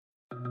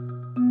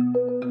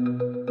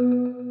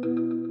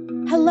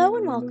Hello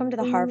and welcome to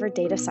the Harvard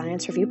Data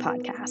Science Review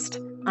podcast.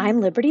 I'm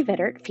Liberty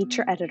Vittert,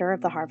 feature editor of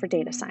the Harvard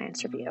Data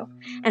Science Review,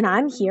 and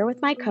I'm here with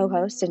my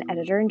co-host and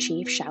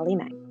editor-in-chief, Xiaoli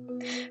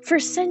Meng. For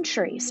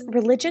centuries,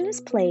 religion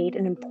has played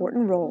an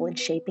important role in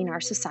shaping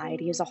our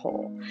society as a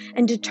whole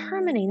and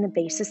determining the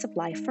basis of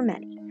life for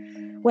many.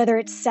 Whether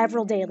it's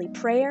several daily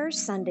prayers,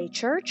 Sunday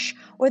church,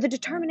 or the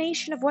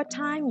determination of what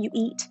time you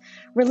eat,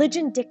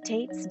 religion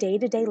dictates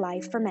day-to-day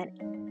life for many.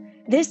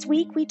 This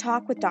week, we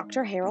talk with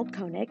Dr. Harold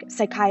Koenig,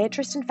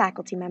 psychiatrist and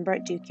faculty member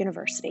at Duke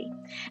University,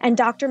 and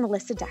Dr.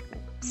 Melissa Deckman,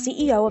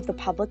 CEO of the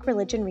Public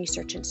Religion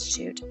Research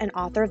Institute and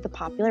author of the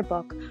popular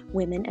book,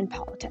 Women and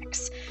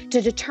Politics,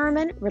 to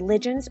determine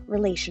religion's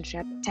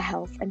relationship to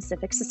health and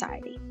civic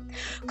society.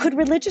 Could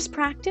religious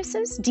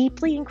practices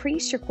deeply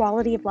increase your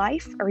quality of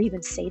life or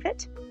even save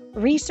it?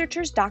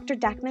 Researchers Dr.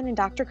 Deckman and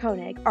Dr.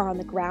 Koenig are on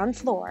the ground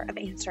floor of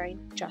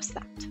answering just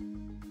that.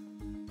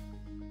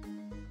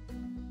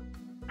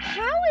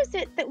 How is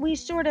it that we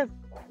sort of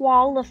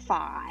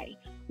qualify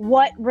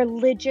what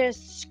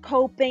religious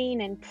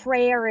coping and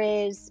prayer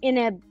is in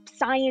a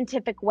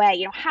scientific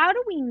way? How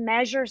do we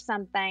measure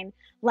something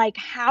like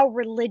how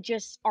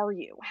religious are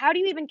you? How do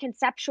you even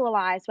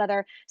conceptualize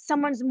whether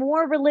someone's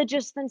more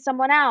religious than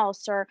someone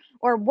else or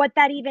what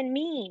that even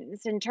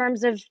means in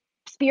terms of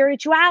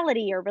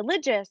spirituality or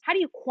religious? How do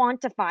you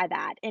quantify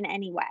that in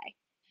any way?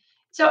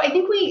 So I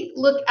think we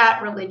look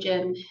at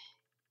religion,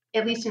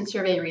 at least in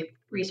survey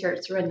research,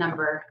 through a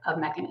number of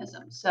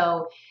mechanisms.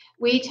 So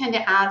we tend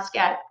to ask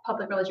at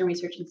Public Religion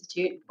Research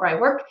Institute, where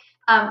I work,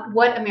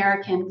 what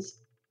Americans'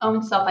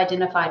 own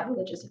self-identified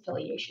religious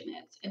affiliation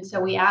is. And so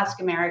we ask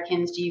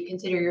Americans, do you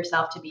consider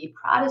yourself to be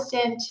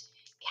Protestant,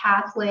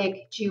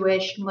 Catholic,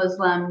 Jewish,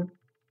 Muslim,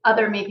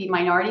 other maybe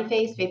minority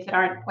faiths that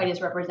aren't quite as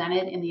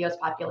represented in the US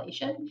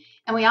population?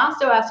 And we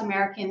also ask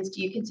Americans,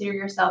 do you consider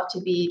yourself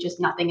to be just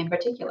nothing in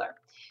particular?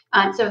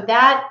 So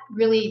that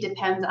really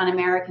depends on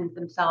Americans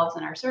themselves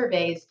in our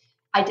surveys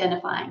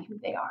identifying who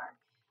they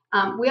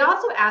are. We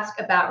also ask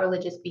about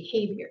religious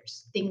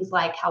behaviors, things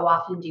like how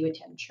often do you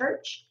attend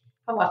church?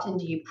 How often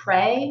do you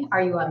pray?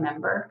 Are you a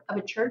member of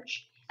a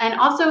church? And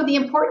also the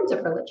importance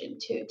of religion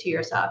to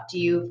yourself. Do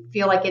you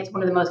feel like it's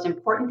one of the most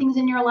important things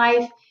in your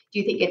life? Do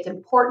you think it's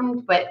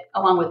important, but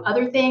along with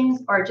other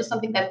things, or just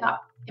something that's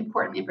not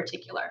important in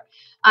particular?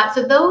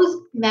 So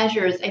those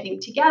measures, I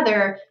think,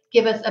 together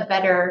give us a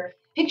better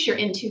picture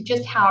into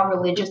just how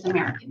religious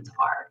Americans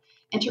are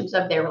in terms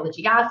of their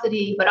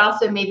religiosity, but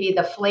also maybe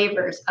the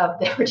flavors of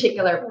the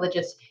particular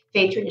religious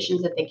faith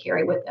traditions that they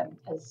carry with them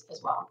as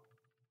well.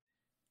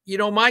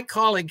 My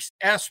colleagues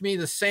asked me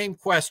the same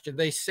question.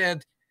 They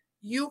said,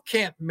 you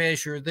can't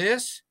measure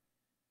this.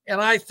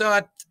 And I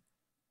thought,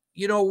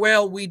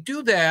 well, we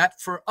do that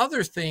for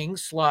other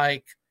things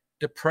like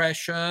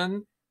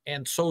depression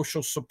and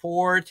social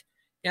support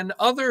and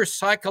other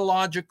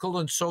psychological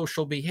and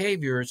social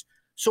behaviors.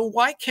 So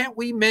why can't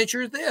we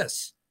measure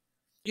this?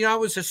 I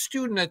was a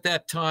student at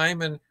that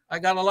time, and I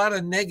got a lot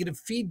of negative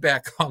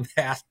feedback on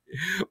that.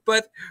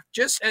 But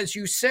just as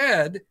you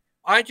said,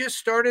 I just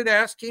started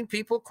asking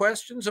people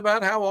questions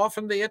about how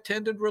often they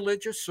attended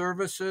religious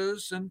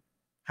services and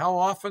how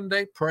often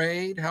they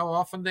prayed, how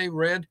often they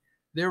read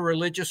their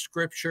religious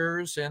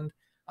scriptures. And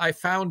I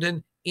found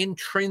an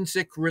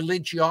intrinsic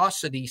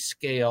religiosity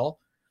scale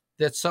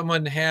that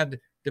someone had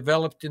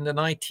developed in the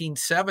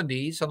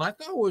 1970s, and I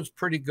thought it was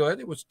pretty good.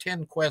 It was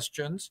 10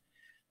 questions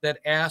that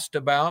asked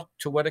about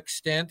to what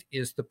extent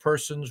is the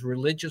person's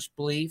religious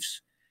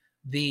beliefs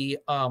the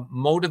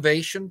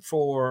motivation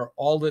for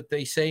all that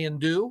they say and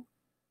do.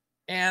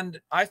 And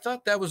I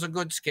thought that was a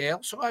good scale,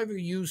 so I've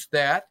used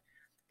that.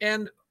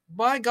 And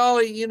by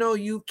golly,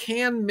 you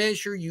can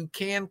measure, you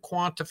can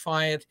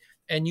quantify it,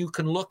 and you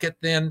can look at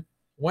then,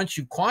 once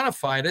you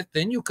quantified it,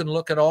 then you can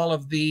look at all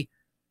of the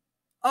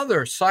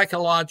other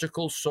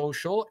psychological,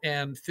 social,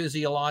 and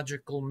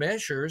physiological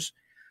measures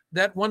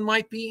that one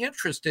might be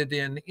interested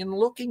in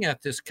looking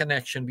at this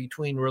connection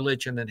between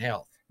religion and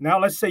health. Now,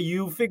 let's say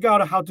you figure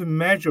out how to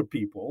measure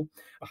people,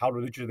 how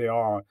religious they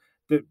are.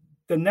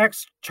 The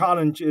next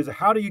challenge is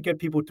how do you get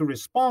people to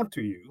respond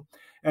to you?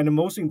 And the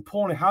most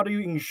important, how do you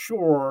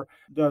ensure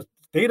the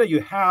data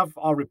you have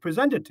are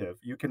representative?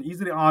 You can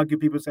easily argue,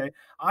 people say,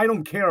 I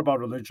don't care about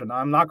religion.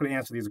 I'm not going to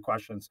answer these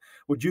questions.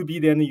 Would you be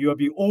then, you'll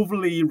be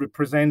overly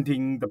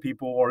representing the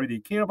people who already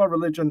care about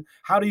religion?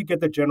 How do you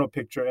get the general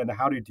picture, and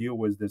how do you deal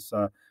with this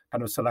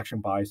kind of selection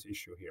bias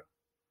issue here?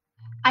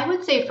 I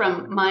would say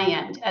from my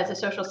end, as a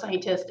social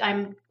scientist,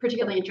 I'm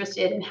particularly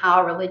interested in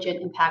how religion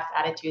impacts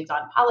attitudes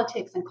on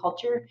politics and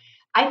culture.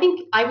 I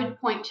think I would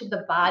point to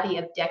the body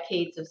of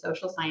decades of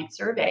social science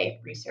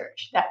survey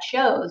research that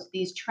shows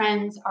these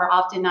trends are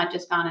often not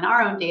just found in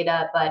our own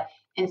data, but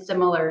in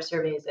similar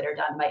surveys that are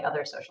done by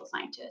other social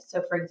scientists.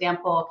 So, for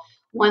example,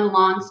 one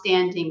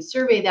long-standing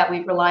survey that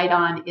we've relied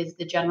on is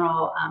the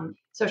General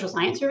Social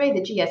Science Survey, the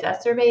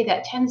GSS survey,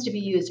 that tends to be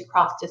used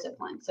across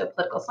disciplines. So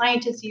political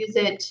scientists use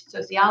it,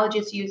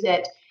 sociologists use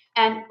it,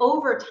 and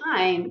over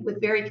time,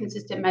 with very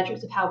consistent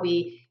measures of how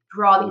we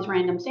draw these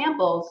random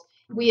samples,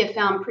 we have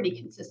found pretty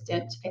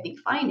consistent, I think,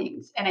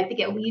 findings. And I think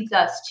it leads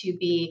us to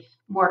be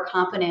more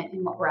confident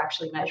in what we're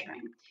actually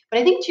measuring. But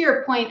I think to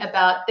your point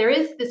about there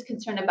is this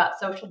concern about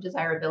social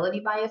desirability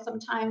bias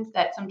sometimes,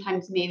 that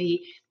sometimes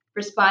maybe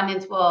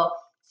respondents will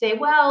say,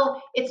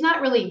 well, it's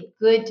not really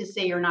good to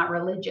say you're not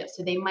religious.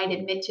 So they might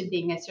admit to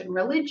being a certain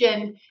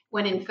religion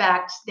when in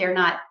fact they're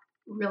not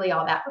really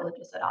all that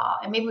religious at all.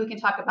 And maybe we can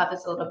talk about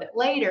this a little bit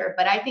later,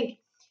 but I think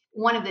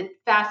one of the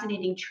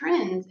fascinating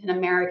trends in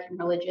American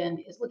religion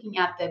is looking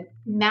at the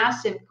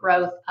massive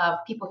growth of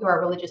people who are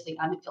religiously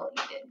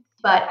unaffiliated.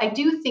 But I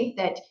do think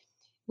that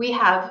we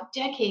have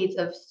decades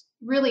of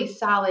really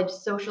solid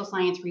social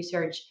science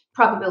research,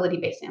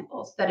 probability-based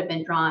samples that have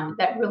been drawn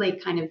that really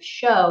kind of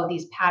show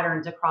these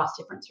patterns across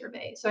different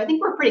surveys. So I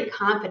think we're pretty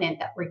confident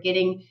that we're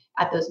getting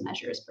at those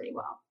measures pretty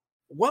well.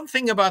 One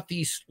thing about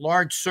these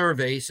large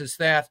surveys is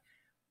that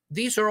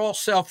these are all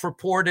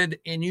self-reported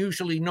and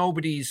usually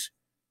nobody's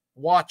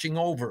watching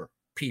over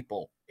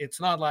people. It's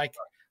not like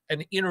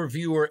an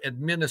interviewer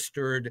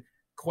administered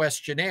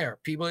questionnaire.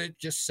 People are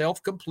just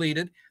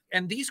self-completed.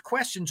 And these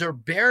questions are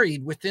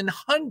buried within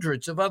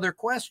hundreds of other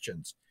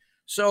questions.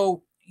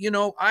 So,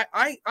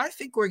 I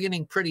think we're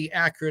getting pretty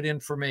accurate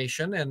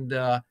information,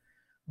 and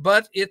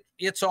but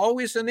it's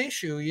always an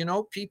issue.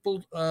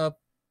 People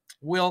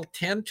will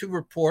tend to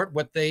report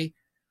what they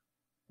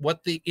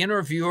think the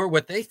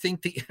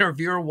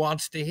interviewer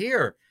wants to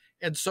hear.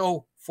 And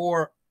so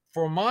for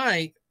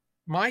my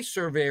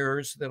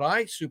surveyors that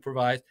I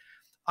supervise,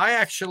 I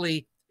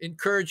actually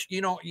encourage,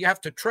 you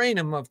have to train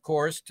them, of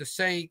course,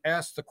 to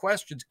ask the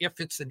questions. If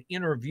it's an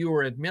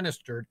interviewer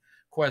administered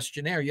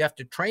questionnaire, you have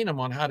to train them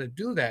on how to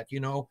do that.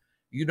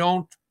 You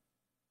don't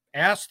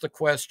ask the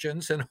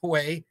questions in a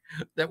way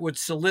that would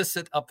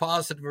solicit a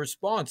positive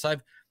response.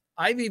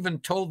 I've even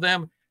told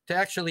them to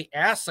actually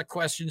ask the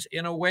questions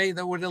in a way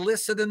that would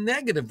elicit a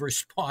negative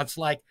response,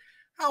 like,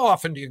 how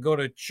often do you go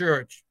to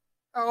church?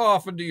 How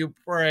often do you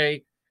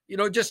pray?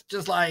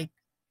 Just like,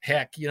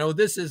 heck,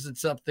 this isn't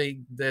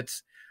something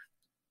that's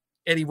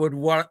anyone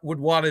would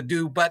want to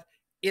do. But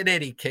in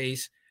any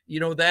case,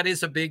 that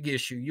is a big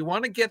issue. You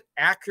want to get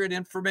accurate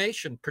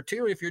information,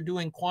 particularly if you're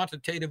doing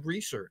quantitative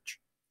research.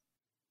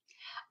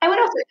 I would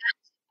also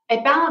add,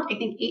 about, I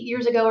think 8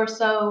 years ago or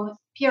so,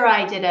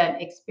 PRI did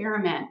an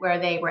experiment where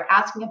they were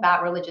asking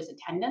about religious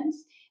attendance,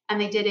 and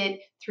they did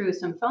it through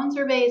some phone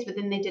surveys, but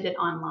then they did it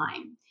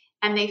online.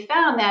 And they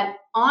found that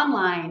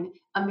online,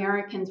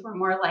 Americans were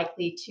more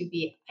likely to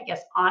be, I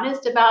guess,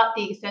 honest about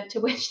the extent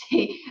to which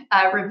they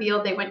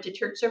revealed they went to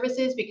church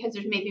services, because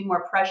there's maybe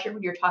more pressure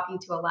when you're talking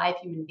to a live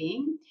human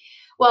being.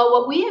 Well,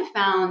 what we have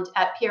found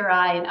at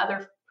PRI and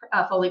other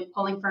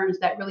polling firms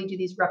that really do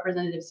these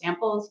representative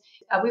samples,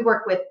 we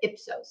work with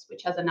Ipsos,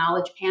 which has a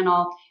knowledge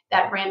panel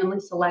that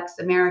randomly selects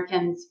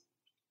Americans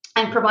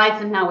and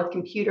provides them now with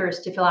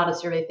computers to fill out a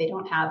survey if they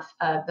don't have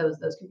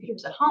those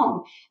computers at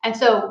home. And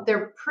so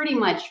they're pretty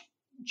much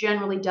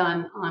generally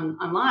done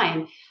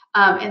online.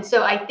 And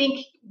so I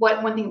think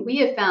one thing we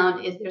have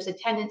found is there's a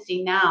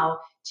tendency now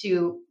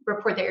to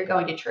report that you're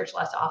going to church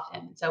less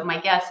often. So my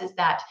guess is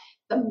that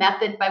the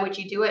method by which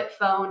you do it,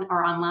 phone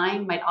or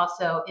online, might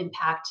also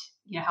impact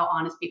how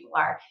honest people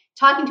are.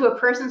 Talking to a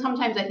person,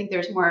 sometimes I think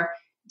there's more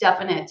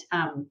definite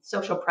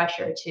social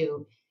pressure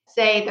to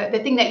say the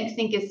thing that you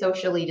think is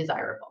socially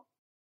desirable.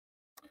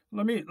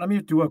 Let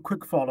me do a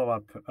quick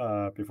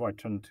follow-up before I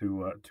turn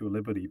to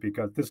Liberty,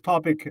 because this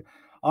topic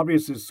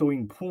obviously is so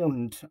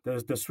important.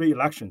 There's the three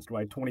elections,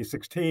 right?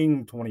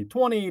 2016,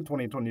 2020,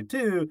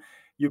 2022.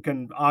 You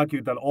can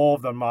argue that all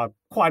of them are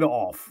quite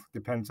off,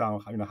 depends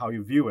on how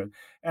you view it.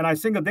 And I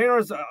think that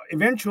there's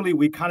eventually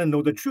we kind of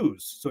know the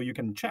truth, so you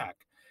can check.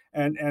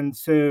 And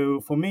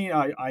so for me,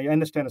 I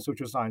understand the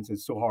social science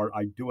is so hard.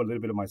 I do a little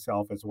bit of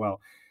myself as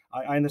well.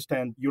 I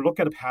understand you look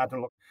at a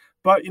pattern,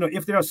 but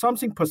if there's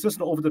something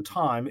persistent over the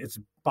time, it's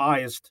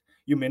biased.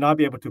 You may not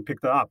be able to pick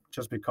that up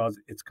just because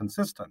it's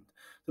consistent.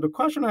 So the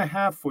question I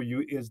have for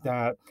you is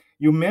that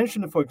you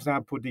mentioned, for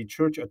example, the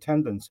church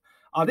attendance.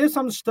 Are there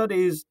some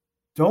studies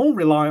don't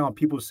rely on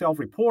people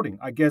self-reporting?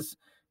 I guess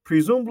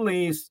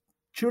presumably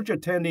church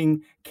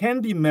attending can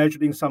be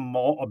measured in some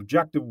more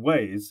objective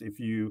ways if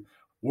you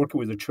work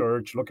with the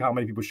church, look how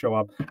many people show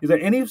up. Is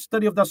there any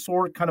study of that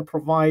sort kind of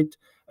provide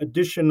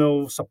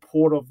additional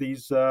support of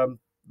these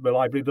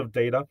reliability of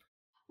data?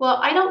 Well,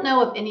 I don't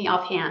know of any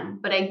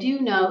offhand, but I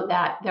do know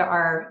that there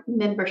are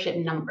membership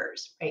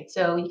numbers, right?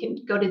 So you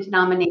can go to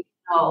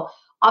denominational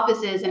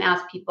offices and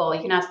ask people,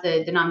 you can ask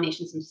the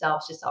denominations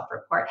themselves to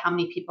self-report how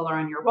many people are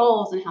on your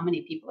rolls and how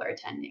many people are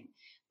attending.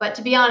 But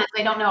to be honest,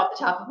 I don't know off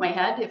the top of my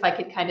head if I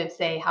could kind of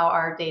say how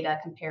our data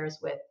compares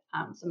with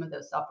some of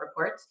those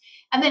self-reports.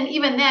 And then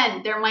even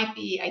then, there might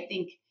be, I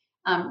think,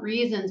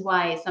 reasons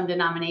why some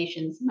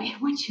denominations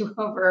might want to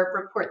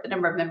over-report the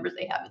number of members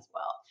they have as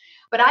well.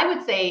 But I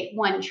would say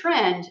one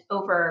trend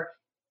over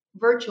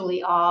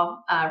virtually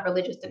all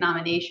religious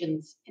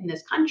denominations in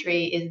this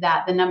country is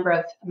that the number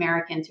of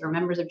Americans who are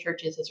members of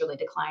churches is really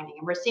declining.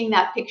 And we're seeing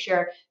that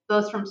picture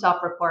both from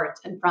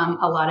self-reports and from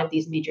a lot of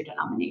these major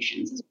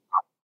denominations as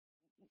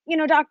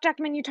well. Dr.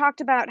 Deckman, you talked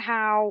about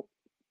how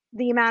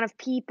the amount of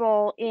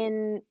people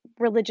in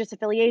religious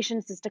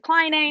affiliations is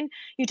declining.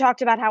 You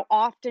talked about how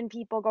often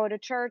people go to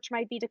church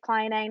might be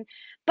declining.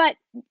 But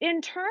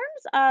in terms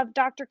of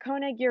Dr.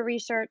 Koenig, your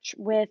research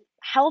with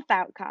health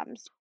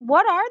outcomes,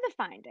 what are the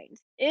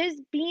findings? Is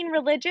being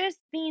religious,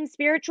 being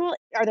spiritual,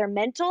 are there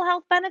mental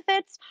health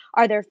benefits?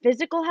 Are there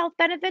physical health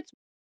benefits?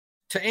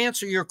 To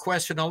answer your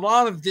question, a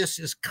lot of this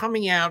is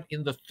coming out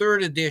in the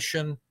third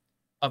edition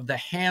of the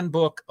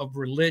Handbook of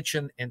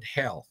Religion and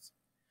Health.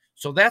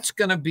 So that's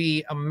going to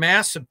be a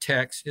massive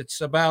text. It's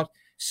about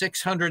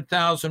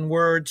 600,000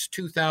 words,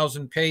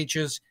 2,000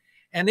 pages,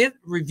 and it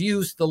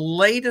reviews the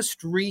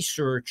latest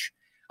research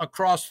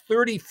across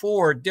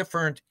 34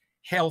 different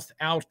health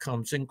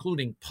outcomes,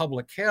 including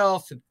public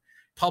health and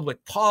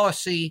public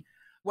policy.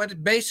 What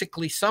it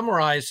basically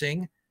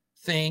summarizing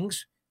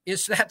things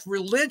is that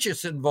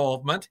religious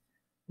involvement,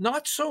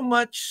 not so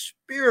much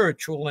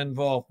spiritual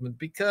involvement,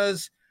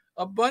 because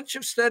a bunch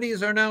of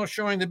studies are now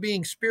showing that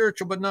being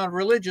spiritual but not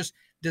religious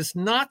does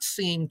not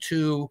seem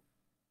to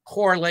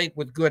correlate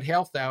with good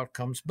health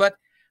outcomes. But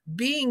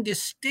being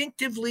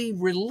distinctively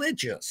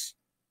religious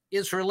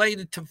is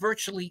related to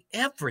virtually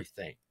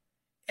everything,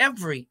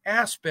 every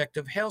aspect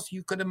of health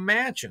you could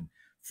imagine,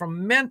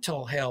 from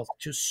mental health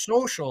to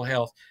social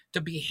health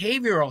to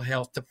behavioral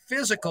health to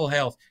physical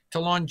health to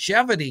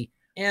longevity.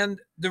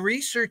 And the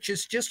research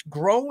is just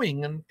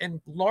growing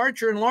and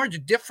larger and larger.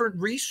 Different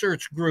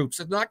research groups.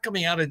 It's not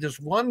coming out of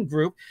just one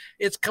group.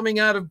 It's coming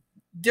out of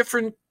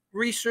different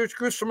research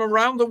groups from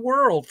around the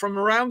world, from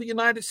around the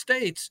United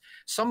States.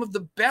 Some of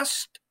the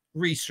best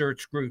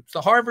research groups.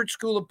 The Harvard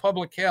School of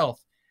Public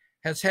Health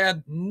has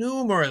had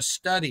numerous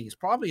studies,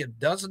 probably a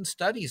dozen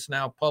studies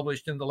now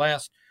published in the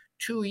last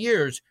 2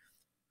 years,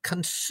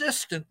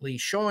 consistently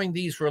showing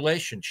these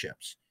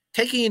relationships,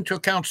 taking into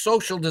account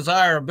social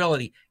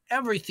desirability,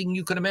 everything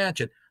you can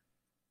imagine,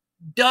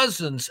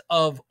 dozens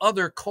of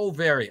other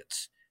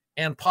covariates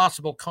and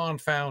possible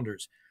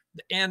confounders,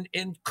 and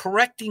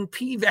correcting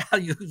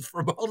p-values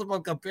for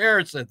multiple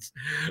comparisons,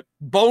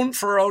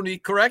 bone-for-only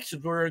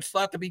corrections where it's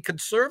thought to be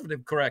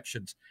conservative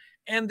corrections.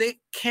 And they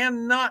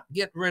cannot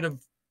get rid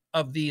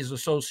of these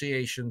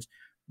associations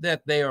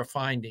that they are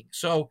finding.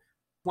 So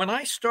when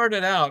I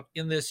started out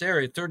in this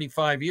area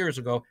 35 years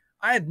ago,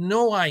 I had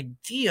no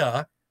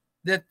idea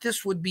that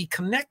this would be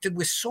connected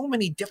with so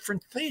many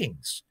different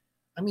things.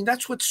 I mean,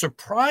 that's what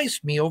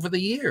surprised me over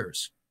the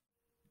years.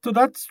 So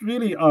that's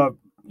really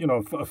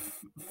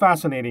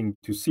fascinating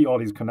to see all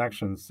these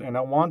connections. And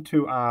I want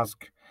to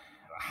ask,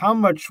 how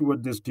much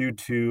would this due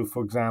to,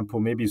 for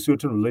example, maybe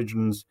certain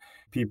religions,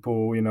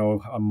 people,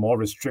 are more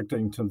restricted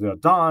in terms of their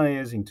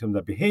diets, in terms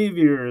of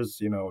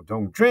behaviors,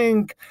 don't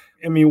drink.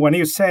 I mean, when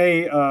you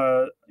say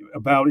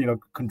about,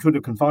 control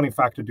the confounding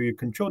factor, do you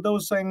control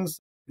those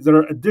things? Is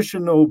there an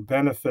additional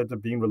benefit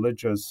of being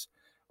religious,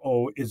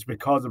 or is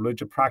because of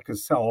religious practice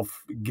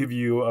itself give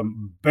you a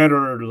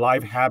better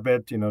life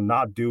habit,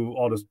 not do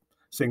all the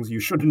things you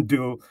shouldn't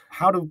do?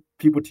 How do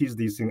people tease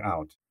these things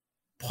out?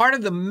 Part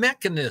of the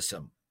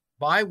mechanism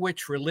by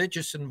which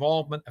religious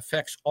involvement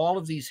affects all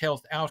of these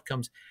health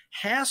outcomes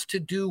has to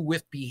do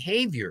with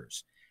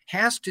behaviors,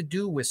 has to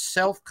do with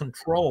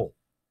self-control.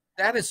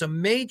 That is a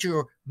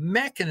major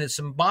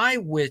mechanism by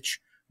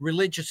which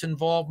religious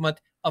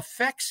involvement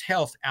affects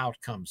health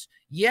outcomes.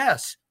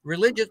 Yes,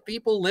 religious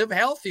people live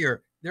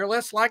healthier. They're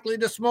less likely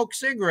to smoke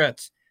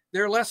cigarettes.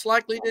 They're less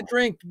likely to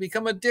drink, to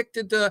become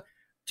addicted to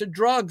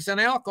drugs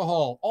and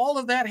alcohol. All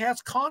of that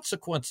has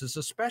consequences,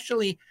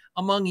 especially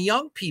among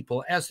young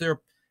people as they're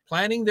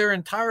planning their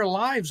entire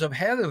lives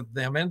ahead of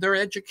them and their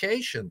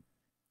education.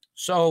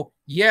 So,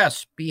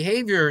 yes,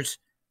 behaviors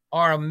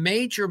are a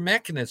major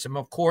mechanism.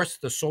 Of course,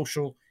 the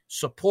social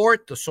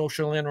support, the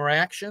social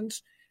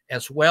interactions,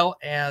 as well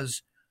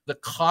as the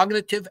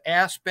cognitive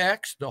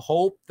aspects, the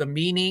hope, the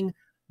meaning,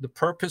 the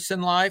purpose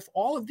in life.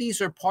 All of these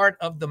are part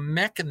of the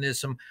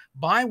mechanism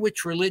by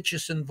which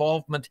religious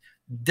involvement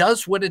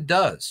does what it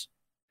does.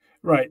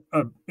 Right.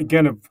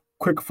 Again, a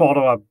quick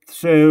follow-up.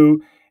 So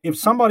if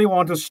somebody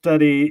wants to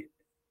study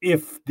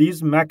if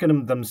these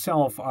mechanisms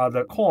themselves are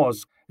the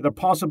cause, is it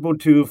possible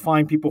to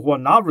find people who are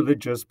not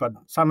religious but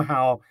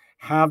somehow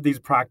have these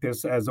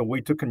practices as a way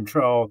to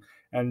control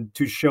and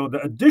to show the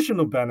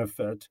additional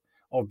benefit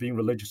of being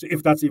religious,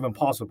 if that's even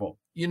possible?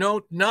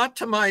 Not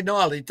to my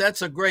knowledge.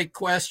 That's a great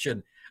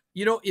question.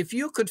 If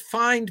you could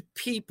find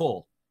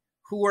people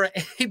who were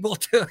able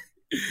to,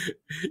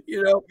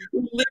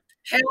 who lived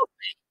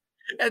healthy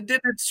and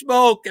didn't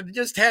smoke and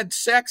just had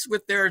sex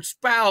with their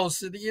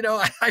spouse, and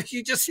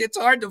it's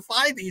hard to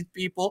find these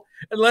people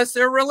unless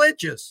they're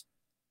religious.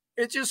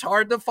 It's just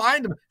hard to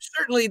find them.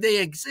 Certainly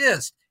they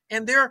exist,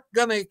 and they're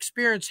going to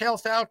experience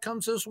health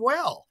outcomes as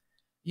well,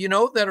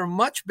 that are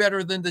much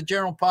better than the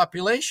general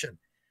population.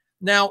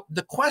 Now,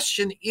 the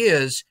question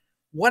is,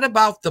 what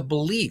about the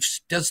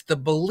beliefs? Does the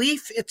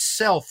belief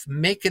itself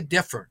make a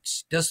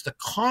difference? Does the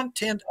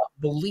content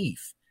of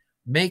belief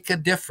make a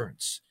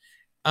difference?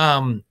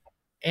 To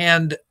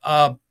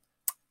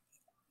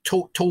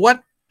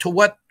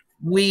what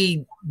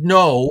we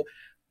know,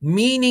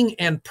 meaning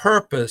and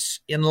purpose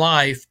in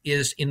life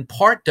is in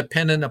part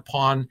dependent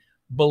upon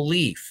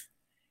belief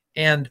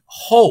and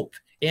hope,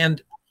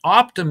 and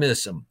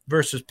optimism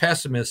versus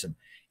pessimism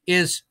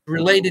is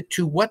related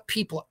to what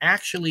people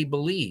actually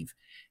believe.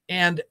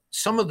 And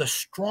some of the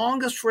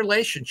strongest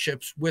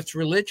relationships with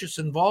religious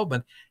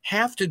involvement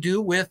have to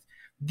do with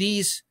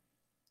these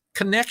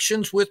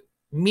connections with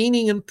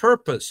meaning and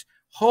purpose,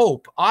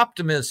 hope,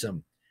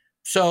 optimism.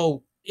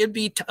 So it'd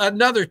be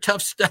another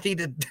tough study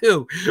to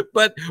do,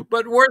 but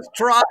worth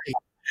trying.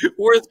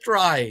 Worth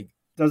trying.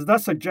 Does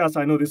that suggest,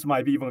 I know this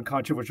might be even a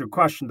controversial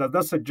question, does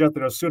that suggest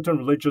that a certain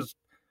religious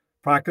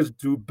practice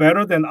do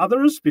better than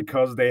others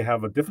because they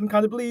have a different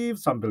kind of belief?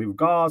 Some believe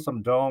God,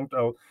 some don't.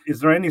 Or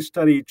is there any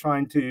study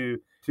trying to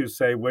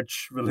say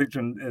which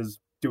religion is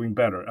doing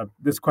better?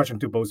 This question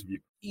to both of you.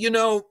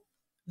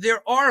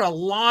 There are a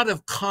lot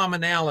of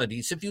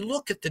commonalities. If you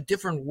look at the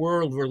different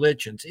world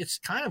religions, it's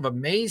kind of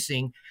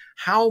amazing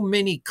how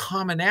many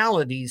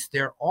commonalities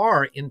there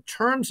are in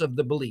terms of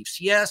the beliefs.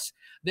 Yes,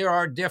 there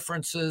are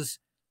differences,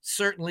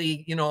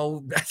 certainly,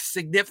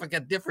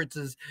 significant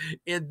differences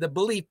in the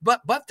belief,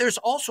 but there's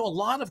also a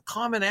lot of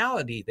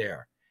commonality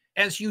there.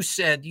 As you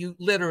said, you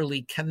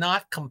literally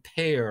cannot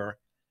compare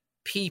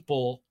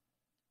people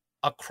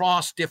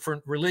across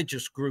different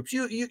religious groups.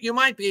 You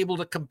might be able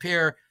to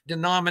compare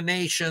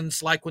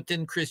denominations like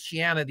within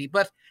Christianity,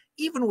 but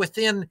even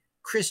within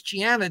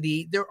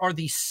Christianity, there are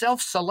these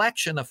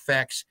self-selection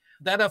effects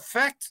that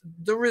affect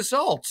the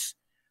results.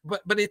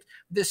 But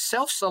this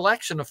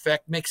self-selection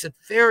effect makes it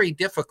very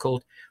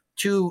difficult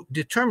to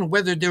determine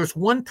whether there's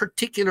one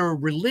particular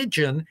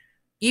religion,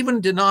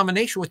 even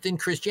denomination within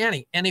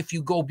Christianity. And if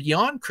you go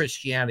beyond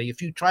Christianity,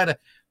 if you try to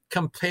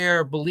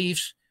compare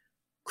beliefs,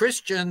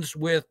 Christians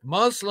with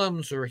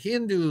Muslims or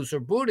Hindus or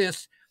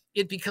Buddhists,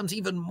 it becomes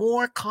even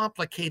more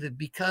complicated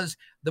because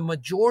the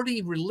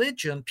majority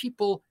religion,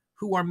 people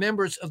who are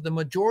members of the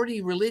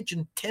majority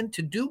religion tend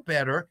to do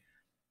better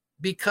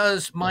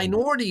because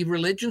minority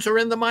religions are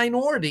in the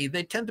minority.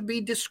 They tend to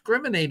be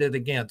discriminated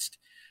against.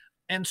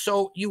 And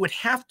so you would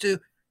have to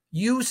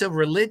use a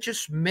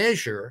religious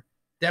measure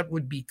that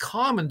would be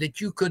common, that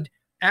you could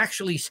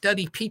actually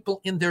study people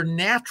in their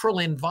natural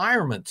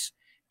environments.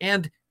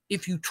 And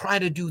if you try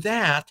to do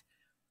that,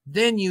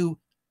 then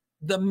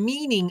the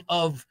meaning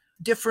of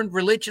different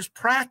religious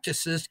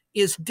practices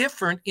is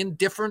different in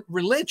different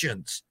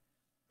religions.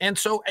 And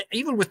so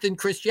even within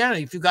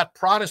Christianity, if you've got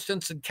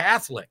Protestants and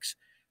Catholics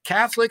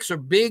are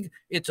big.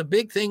 It's a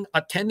big thing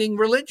attending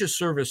religious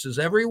services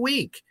every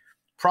week.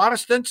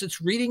 Protestants,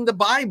 it's reading the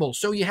Bible.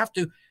 So you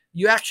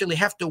actually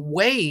have to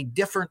weigh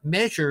different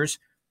measures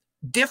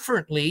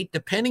differently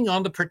depending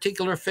on the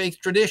particular faith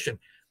tradition.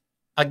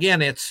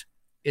 Again, it's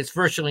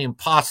virtually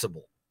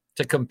impossible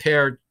to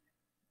compare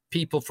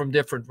people from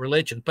different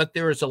religions, but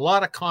there is a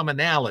lot of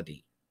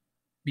commonality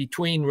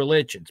between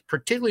religions,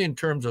 particularly in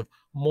terms of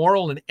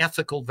moral and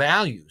ethical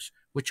values,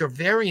 which are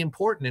very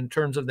important in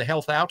terms of the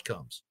health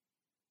outcomes.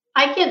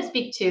 I can't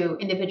speak to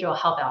individual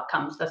health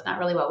outcomes. That's not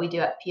really what we do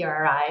at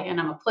PRI, and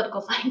I'm a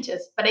political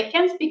scientist, but I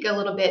can speak a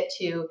little bit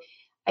to,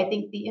 I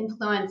think, the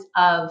influence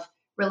of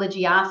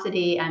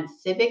religiosity and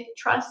civic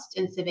trust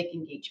and civic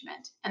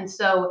engagement. And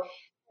so,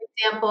 for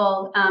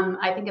example,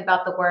 I think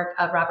about the work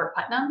of Robert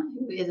Putnam,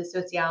 who is a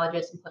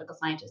sociologist and political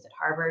scientist at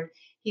Harvard.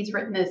 He's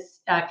written this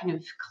kind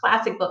of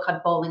classic book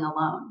called Bowling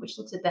Alone, which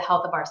looks at the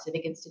health of our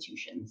civic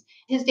institutions.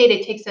 His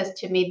data takes us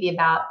to maybe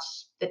about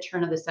the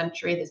turn of the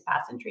century, this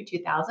past century,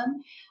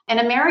 2000. And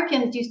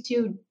Americans used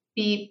to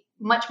be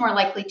much more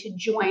likely to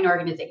join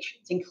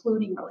organizations,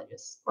 including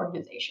religious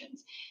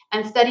organizations.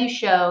 And studies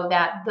show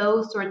that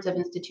those sorts of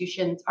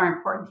institutions are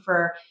important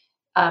for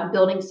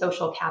building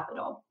social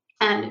capital.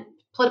 And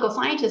political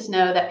scientists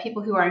know that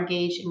people who are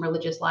engaged in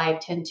religious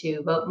life tend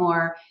to vote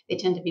more, they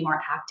tend to be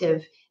more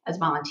active as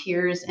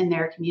volunteers in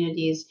their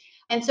communities.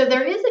 And so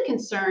there is a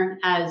concern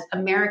as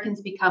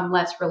Americans become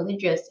less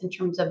religious in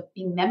terms of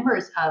being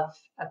members of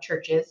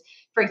churches.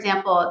 For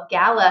example,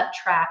 Gallup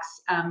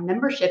tracks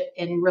membership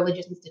in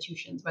religious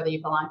institutions, whether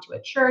you belong to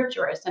a church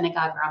or a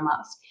synagogue or a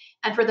mosque.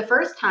 And for the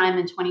first time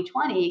in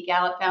 2020,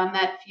 Gallup found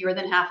that fewer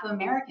than half of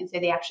Americans say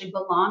they actually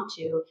belong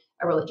to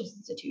a religious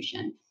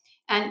institution.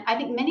 And I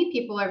think many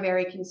people are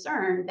very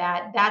concerned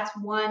that that's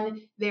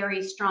one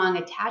very strong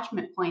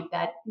attachment point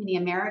that many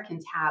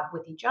Americans have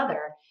with each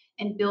other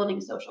in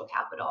building social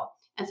capital.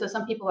 And so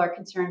some people are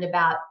concerned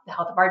about the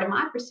health of our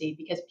democracy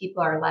because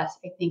people are less,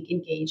 I think,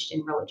 engaged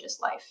in religious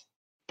life.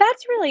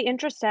 That's really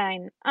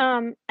interesting.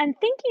 And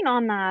thinking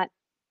on that,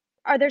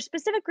 are there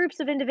specific groups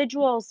of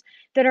individuals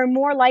that are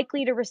more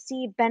likely to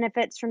receive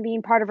benefits from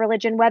being part of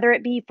religion, whether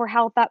it be for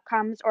health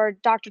outcomes or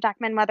Dr.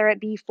 Tuckman, whether it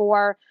be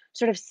for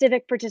sort of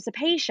civic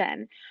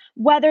participation,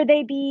 whether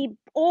they be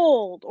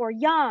old or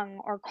young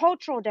or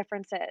cultural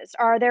differences?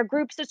 Are there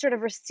groups that sort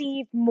of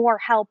receive more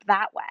help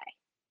that way?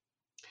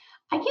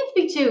 I can't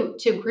speak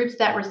to groups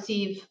that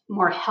receive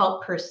more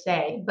help per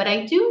se, but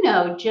I do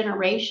know,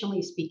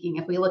 generationally speaking,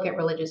 if we look at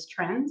religious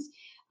trends,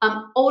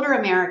 Older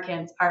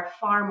Americans are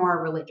far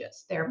more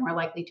religious. They're more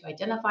likely to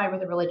identify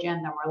with a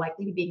religion. They're more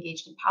likely to be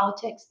engaged in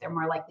politics. They're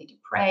more likely to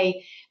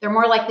pray. They're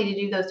more likely to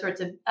do those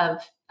sorts of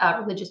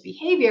religious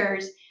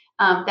behaviors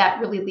that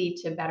really lead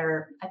to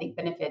better, I think,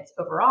 benefits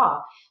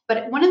overall.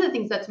 But one of the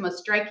things that's most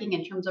striking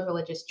in terms of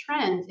religious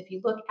trends, if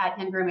you look at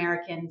younger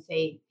Americans,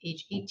 say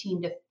age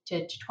 18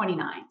 to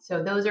 29,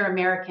 so those are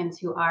Americans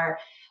who are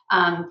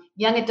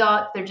young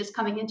adults, they're just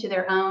coming into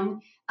their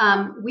own.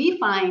 We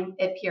find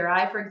at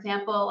PRI, for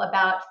example,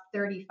 about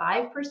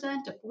 35%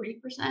 to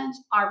 40%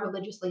 are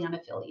religiously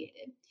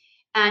unaffiliated.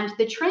 And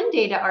the trend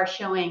data are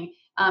showing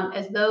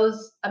as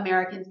those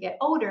Americans get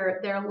older,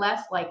 they're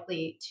less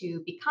likely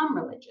to become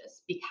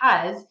religious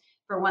because,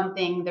 for one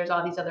thing, there's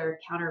all these other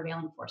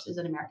countervailing forces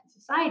in American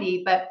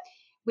society. But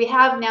we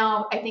have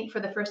now, I think, for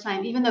the first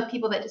time, even though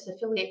people that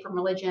disaffiliate from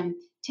religion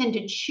tend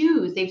to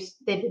choose, they've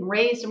been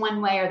raised in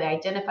one way or they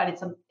identified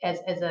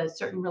as a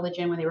certain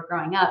religion when they were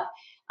growing up.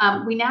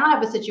 We now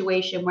have a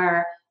situation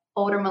where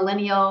older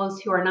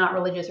millennials who are not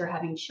religious are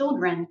having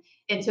children.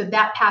 And so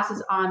that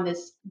passes on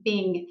this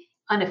being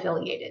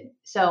unaffiliated.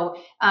 So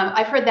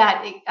I've heard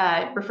that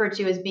referred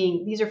to as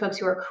being, these are folks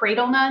who are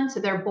cradle nuns. So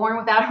they're born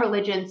without a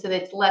religion. So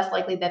it's less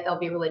likely that they'll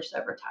be religious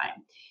over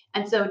time.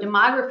 And so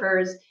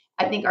demographers,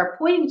 I think, are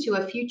pointing to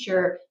a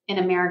future in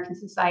American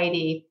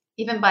society,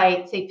 even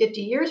by, say,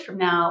 50 years from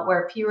now,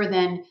 where fewer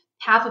than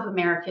half of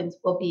Americans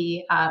will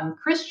be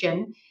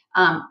Christian.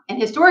 And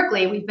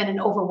historically, we've been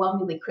an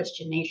overwhelmingly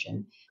Christian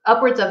nation.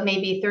 Upwards of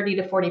maybe 30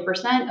 to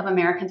 40% of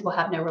Americans will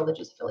have no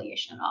religious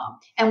affiliation at all.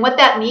 And what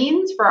that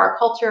means for our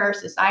culture, our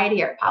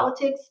society, our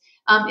politics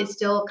is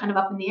still kind of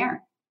up in the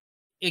air.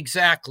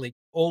 Exactly.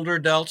 Older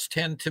adults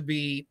tend to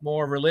be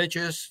more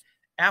religious.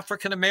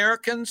 African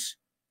Americans,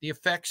 the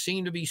effects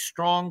seem to be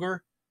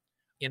stronger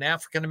in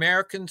African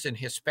Americans and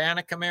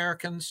Hispanic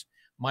Americans,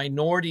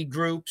 minority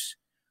groups.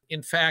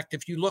 In fact,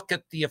 if you look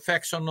at the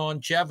effects on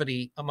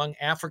longevity among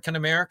African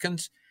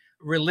Americans,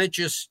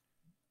 religious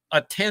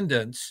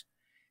attendance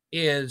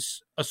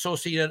is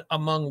associated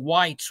among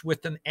whites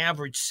with an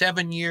average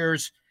 7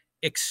 years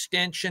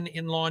extension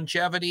in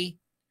longevity,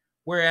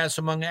 whereas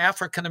among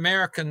African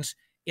Americans,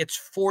 it's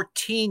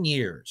 14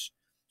 years.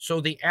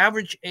 So the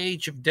average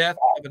age of death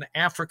of an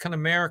African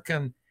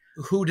American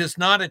who does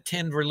not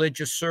attend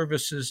religious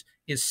services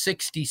is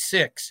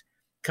 66,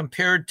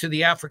 compared to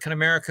the African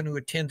American who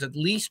attends at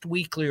least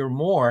weekly or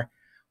more,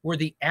 where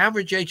the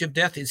average age of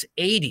death is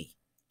 80.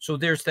 So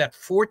there's that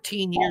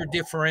 14-year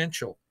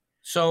differential.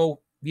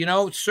 So,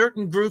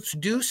 certain groups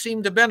do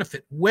seem to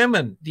benefit.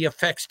 Women, the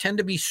effects tend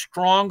to be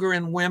stronger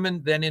in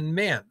women than in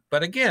men.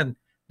 But again,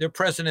 they're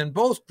present in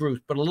both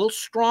groups, but a little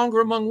stronger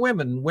among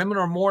women. Women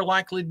are more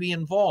likely to be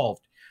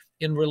involved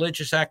in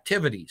religious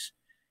activities.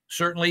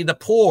 Certainly the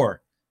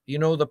poor,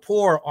 the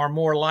poor are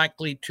more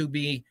likely to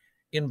be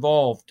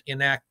involved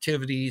in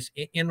activities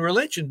in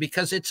religion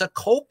because it's a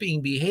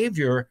coping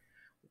behavior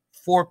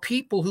for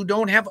people who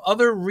don't have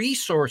other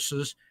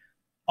resources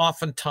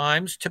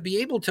oftentimes to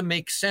be able to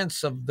make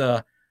sense of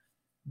the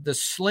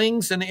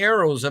slings and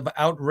arrows of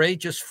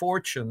outrageous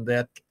fortune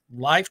that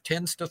life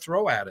tends to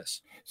throw at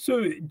us.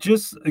 So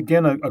just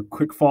again, a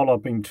quick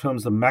follow-up in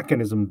terms of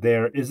mechanism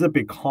there. Is it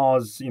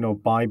because,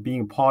 by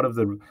being part of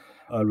the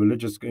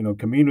religious,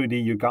 community,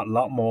 you got a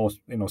lot more,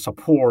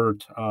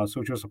 support,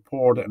 social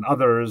support and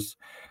others,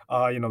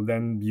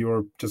 then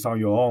you're just on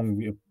your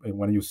own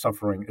when you're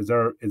suffering. Is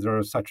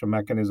there such a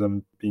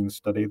mechanism being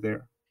studied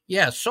there?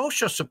 Yeah,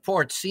 social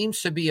support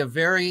seems to be a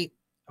very,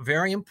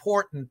 very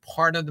important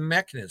part of the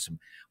mechanism.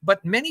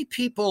 But many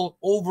people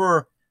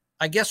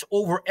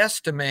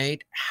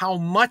overestimate how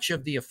much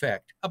of the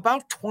effect.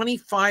 About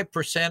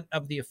 25%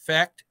 of the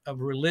effect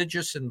of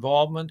religious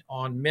involvement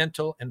on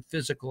mental and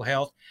physical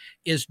health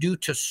is due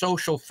to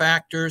social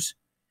factors.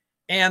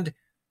 And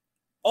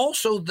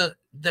also the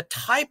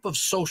type of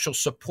social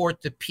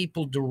support that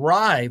people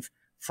derive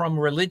from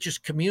religious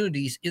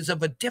communities is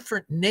of a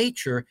different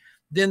nature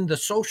than the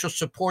social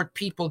support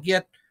people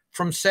get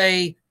from,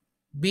 say,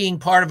 being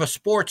part of a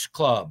sports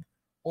club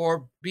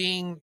or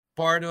being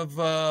part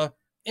of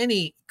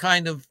any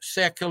kind of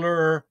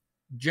secular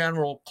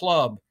general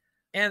club.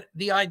 And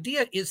the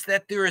idea is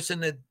that there is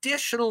an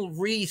additional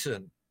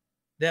reason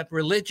that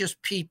religious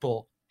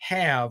people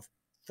have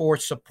for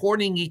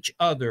supporting each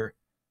other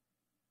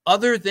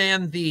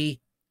than the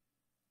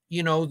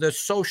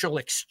social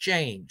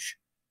exchange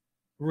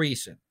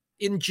reason.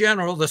 In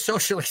general, the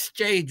social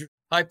exchange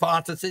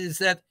hypothesis is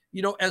that,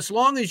 as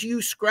long as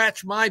you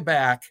scratch my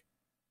back,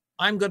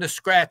 I'm going to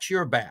scratch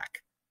your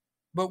back.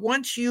 But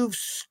once you've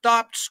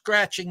stopped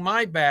scratching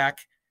my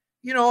back,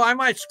 I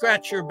might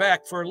scratch your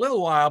back for a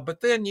little while,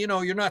 but then,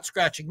 you're not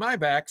scratching my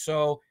back.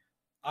 So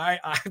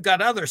I've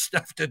got other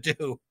stuff to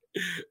do.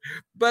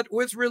 But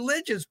with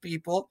religious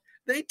people,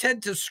 they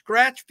tend to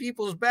scratch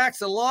people's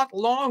backs a lot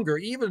longer.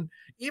 Even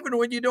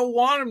when you don't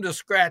want them to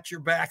scratch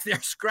your back,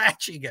 they're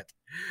scratching it.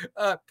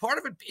 Part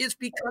of it is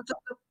because of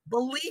the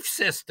belief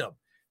system.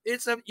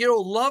 It's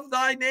love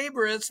thy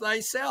neighbor as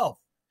thyself.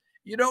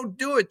 You don't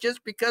do it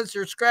just because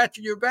they're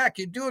scratching your back.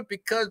 You do it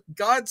because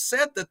God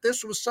said that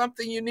this was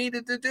something you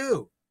needed to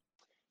do.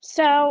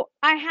 So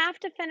I have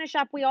to finish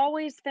up. We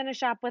always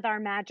finish up with our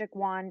magic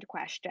wand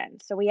question.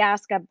 So we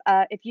ask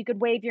if you could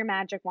wave your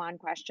magic wand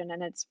question,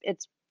 and it's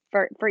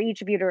for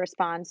each of you to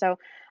respond. So,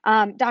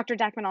 Dr.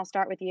 Deckman, I'll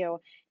start with you.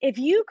 If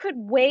you could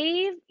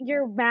wave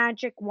your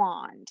magic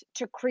wand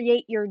to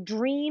create your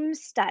dream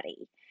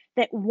study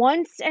that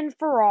once and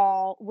for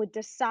all would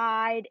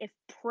decide if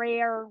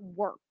prayer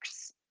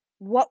works,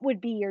 what would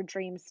be your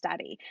dream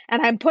study?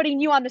 And I'm putting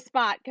you on the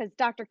spot because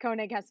Dr.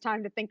 Koenig has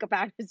time to think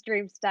about his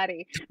dream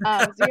study.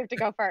 So you have to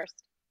go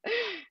first.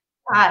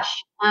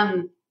 Gosh,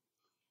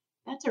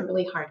 that's a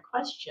really hard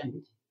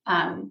question.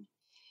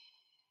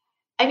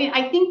 I mean,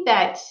 I think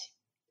that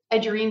a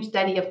dream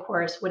study, of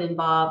course, would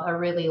involve a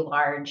really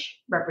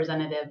large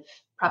representative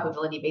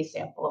probability-based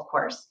sample, of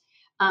course.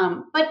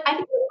 But I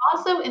think it would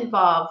also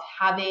involve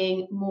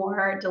having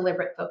more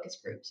deliberate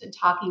focus groups and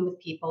talking with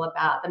people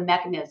about the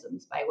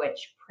mechanisms by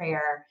which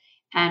prayer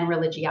and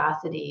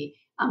religiosity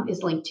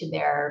is linked to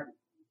their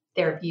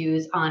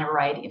views on a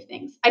variety of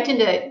things. I tend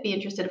to be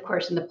interested, of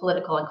course, in the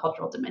political and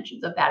cultural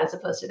dimensions of that as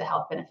opposed to the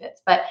health benefits.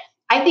 But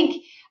I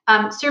think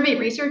survey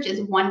research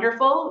is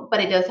wonderful, but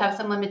it does have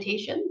some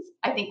limitations.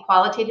 I think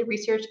qualitative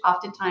research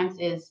oftentimes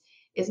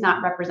is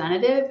not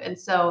representative, and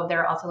so there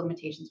are also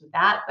limitations with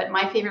that. But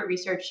my favorite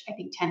research, I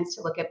think, tends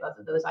to look at both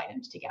of those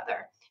items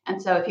together.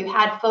 And so if you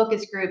had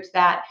focus groups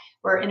that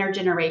were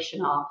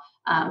intergenerational,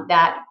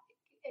 that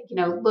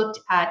looked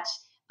at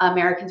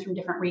Americans from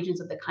different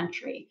regions of the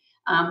country,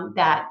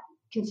 that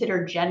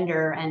consider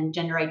gender and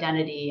gender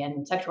identity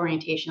and sexual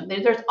orientation.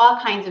 There's all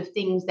kinds of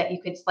things that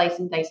you could slice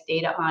and dice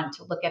data on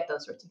to look at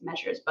those sorts of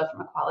measures, both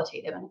from a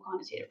qualitative and a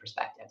quantitative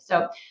perspective.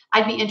 So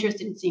I'd be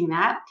interested in seeing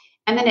that.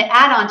 And then to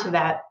add on to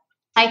that,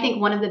 I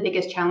think one of the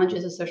biggest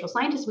challenges as social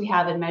scientists we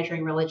have in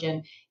measuring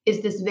religion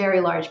is this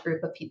very large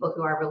group of people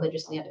who are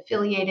religiously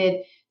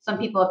unaffiliated. Some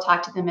people have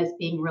talked to them as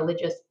being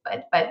religious,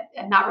 but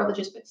not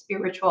religious, but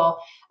spiritual.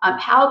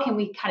 How can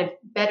we kind of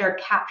better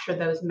capture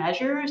those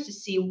measures to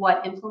see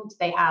what influence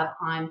they have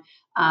on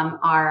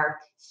our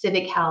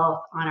civic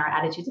health, on our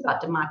attitudes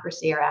about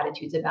democracy, our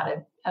attitudes about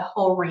a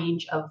whole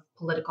range of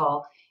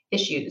political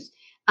issues?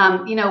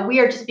 We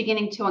are just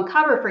beginning to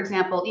uncover, for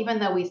example, even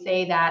though we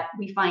say that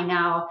we find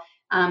now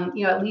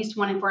at least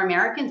 1 in 4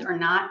 Americans are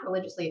not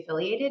religiously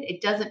affiliated. It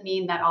doesn't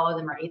mean that all of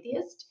them are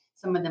atheists.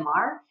 Some of them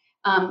are.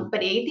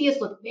 But atheists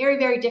look very,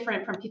 very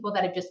different from people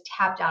that have just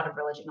tapped out of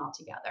religion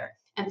altogether.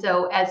 And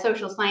so as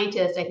social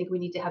scientists, I think we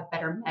need to have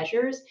better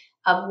measures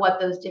of what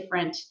those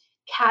different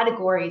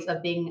categories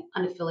of being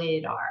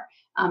unaffiliated are,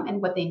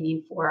 and what they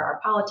mean for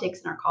our politics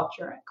and our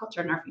culture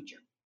and our future.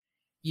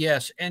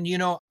 Yes. And,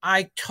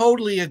 I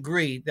totally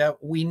agree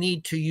that we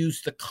need to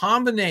use the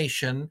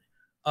combination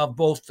of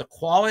both the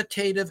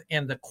qualitative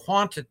and the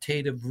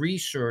quantitative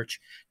research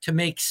to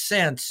make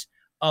sense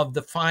of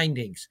the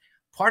findings.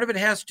 Part of it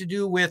has to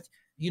do with,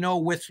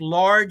 with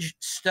large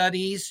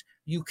studies,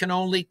 you can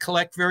only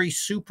collect very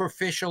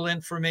superficial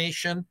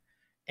information.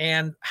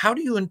 And how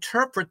do you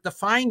interpret the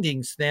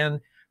findings then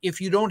if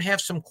you don't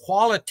have some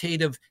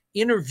qualitative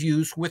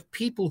interviews with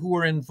people who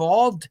are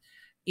involved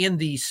in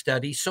these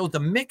studies? So the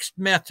mixed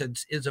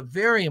methods is a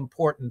very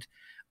important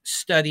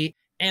study,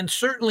 and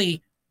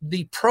certainly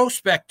the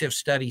prospective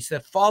studies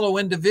that follow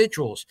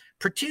individuals,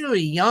 particularly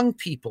young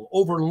people,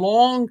 over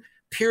long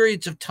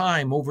periods of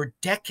time, over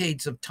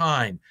decades of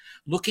time,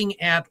 looking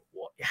at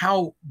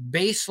how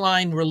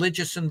baseline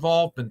religious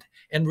involvement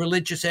and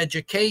religious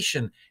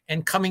education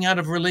and coming out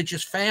of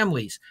religious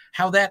families,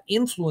 how that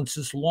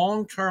influences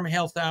long-term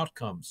health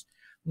outcomes.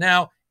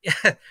 Now,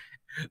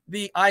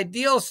 the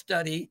ideal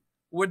study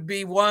would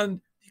be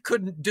one you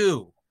couldn't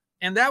do,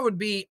 and that would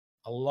be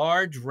a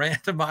large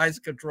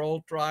randomized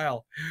controlled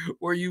trial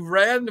where you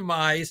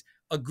randomize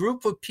a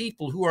group of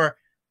people who are,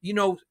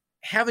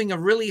 having a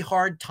really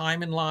hard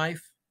time in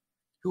life,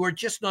 who are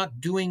just not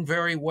doing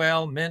very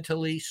well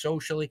mentally,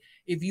 socially.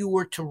 If you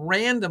were to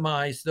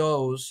randomize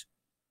those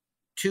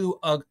to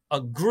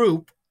a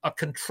group, a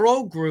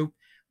control group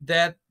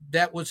that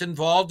was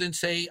involved in,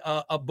 say,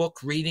 a book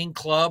reading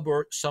club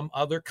or some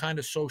other kind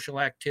of social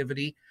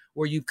activity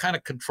where you kind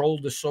of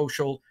controlled the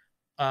social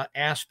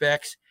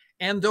aspects,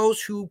 and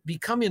those who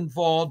become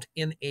involved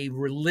in a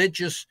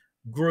religious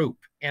group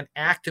and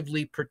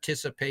actively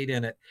participate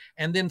in it,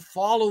 and then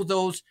follow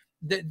those.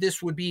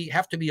 This would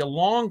have to be a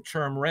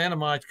long-term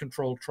randomized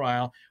controlled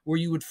trial where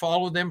you would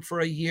follow them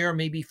for a year,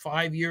 maybe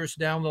 5 years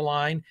down the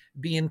line,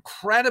 be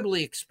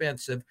incredibly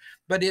expensive.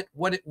 But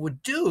what it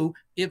would do,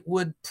 it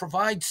would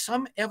provide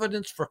some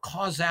evidence for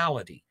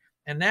causality.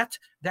 And that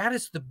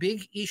is the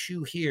big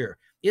issue here.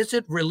 Is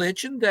it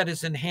religion that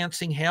is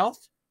enhancing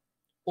health,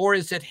 or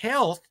is it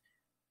health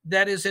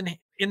that is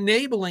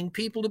enabling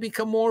people to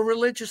become more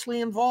religiously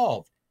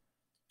involved?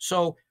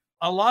 So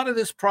a lot of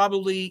this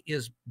probably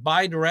is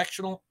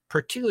bidirectional,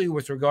 particularly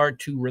with regard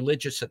to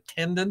religious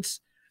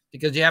attendance,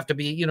 because you have to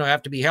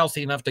be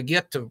healthy enough to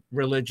get to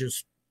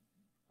religious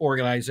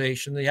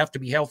organization. You have to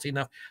be healthy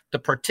enough to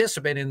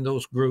participate in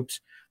those groups.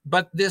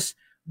 But this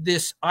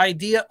this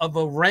idea of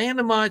a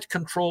randomized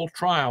controlled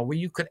trial where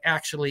you could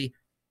actually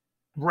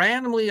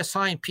randomly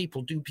assign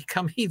people to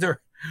become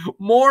either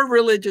more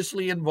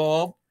religiously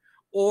involved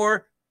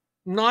or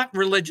not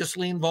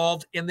religiously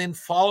involved, and then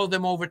follow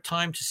them over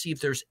time to see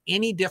if there's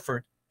any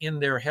difference in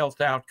their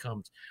health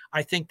outcomes.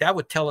 I think that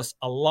would tell us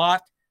a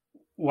lot.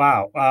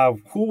 Wow.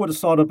 Who would have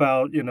thought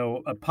about,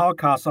 a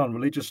podcast on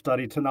religious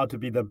study turned out to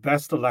be the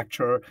best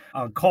lecture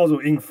on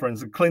causal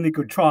inference,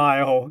 clinical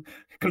trial,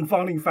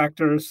 confounding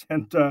factors.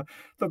 And so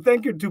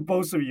thank you to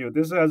both of you.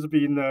 This has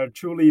been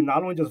truly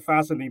not only just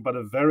fascinating, but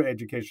very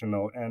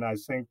educational. And I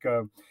think,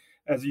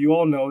 as you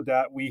all know,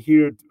 that we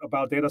hear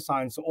about data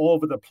science all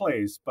over the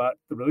place, but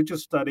the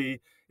religious study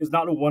is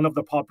not one of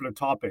the popular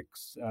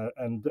topics.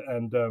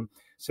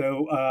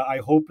 So I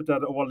hope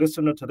that our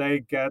listener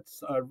today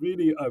gets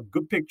really a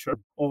good picture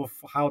of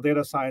how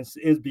data science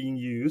is being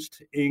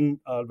used in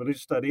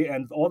religious study,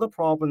 and all the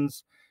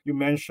problems you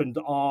mentioned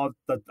are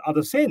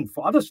the same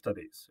for other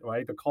studies,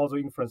 right? The causal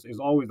inference is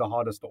always the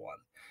hardest one.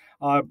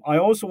 I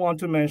also want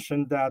to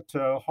mention that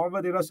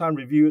Harvard Data Science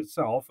Review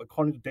itself,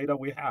 according to data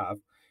we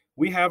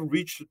have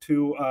reached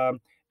to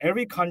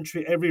every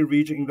country, every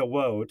region in the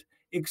world,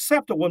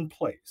 except one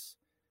place,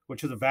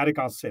 which is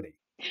Vatican City.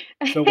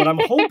 So what I'm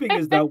hoping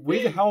is that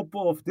with the help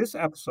of this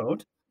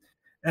episode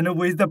and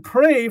with the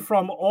prayer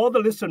from all the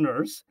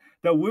listeners,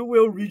 that we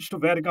will reach to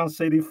Vatican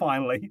City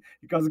finally,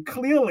 because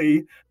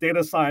clearly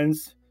data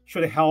science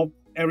should help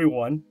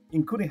everyone,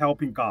 including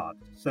helping God.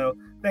 So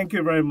thank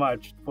you very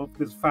much for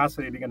this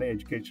fascinating and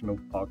educational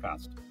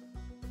podcast.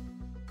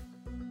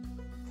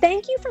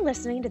 Thank you for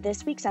listening to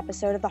this week's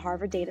episode of the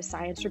Harvard Data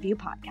Science Review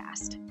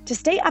podcast. To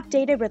stay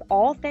updated with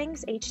all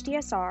things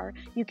HDSR,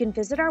 you can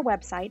visit our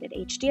website at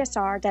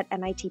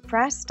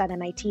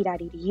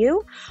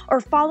hdsr.mitpress.mit.edu or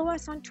follow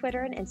us on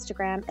Twitter and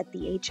Instagram at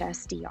the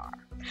HSDR.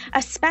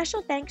 A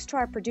special thanks to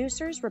our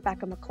producers,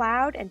 Rebecca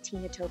McLeod and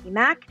Tina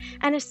Toby-Mack,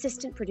 and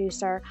assistant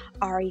producer,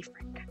 Ari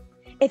Frink.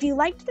 If you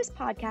liked this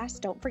podcast,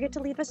 don't forget to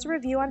leave us a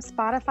review on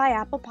Spotify,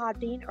 Apple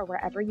Podbean, or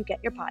wherever you get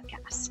your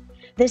podcasts.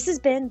 This has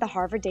been the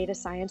Harvard Data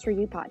Science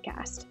Review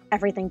podcast.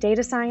 Everything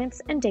data science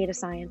and data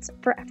science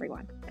for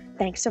everyone.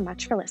 Thanks so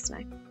much for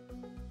listening.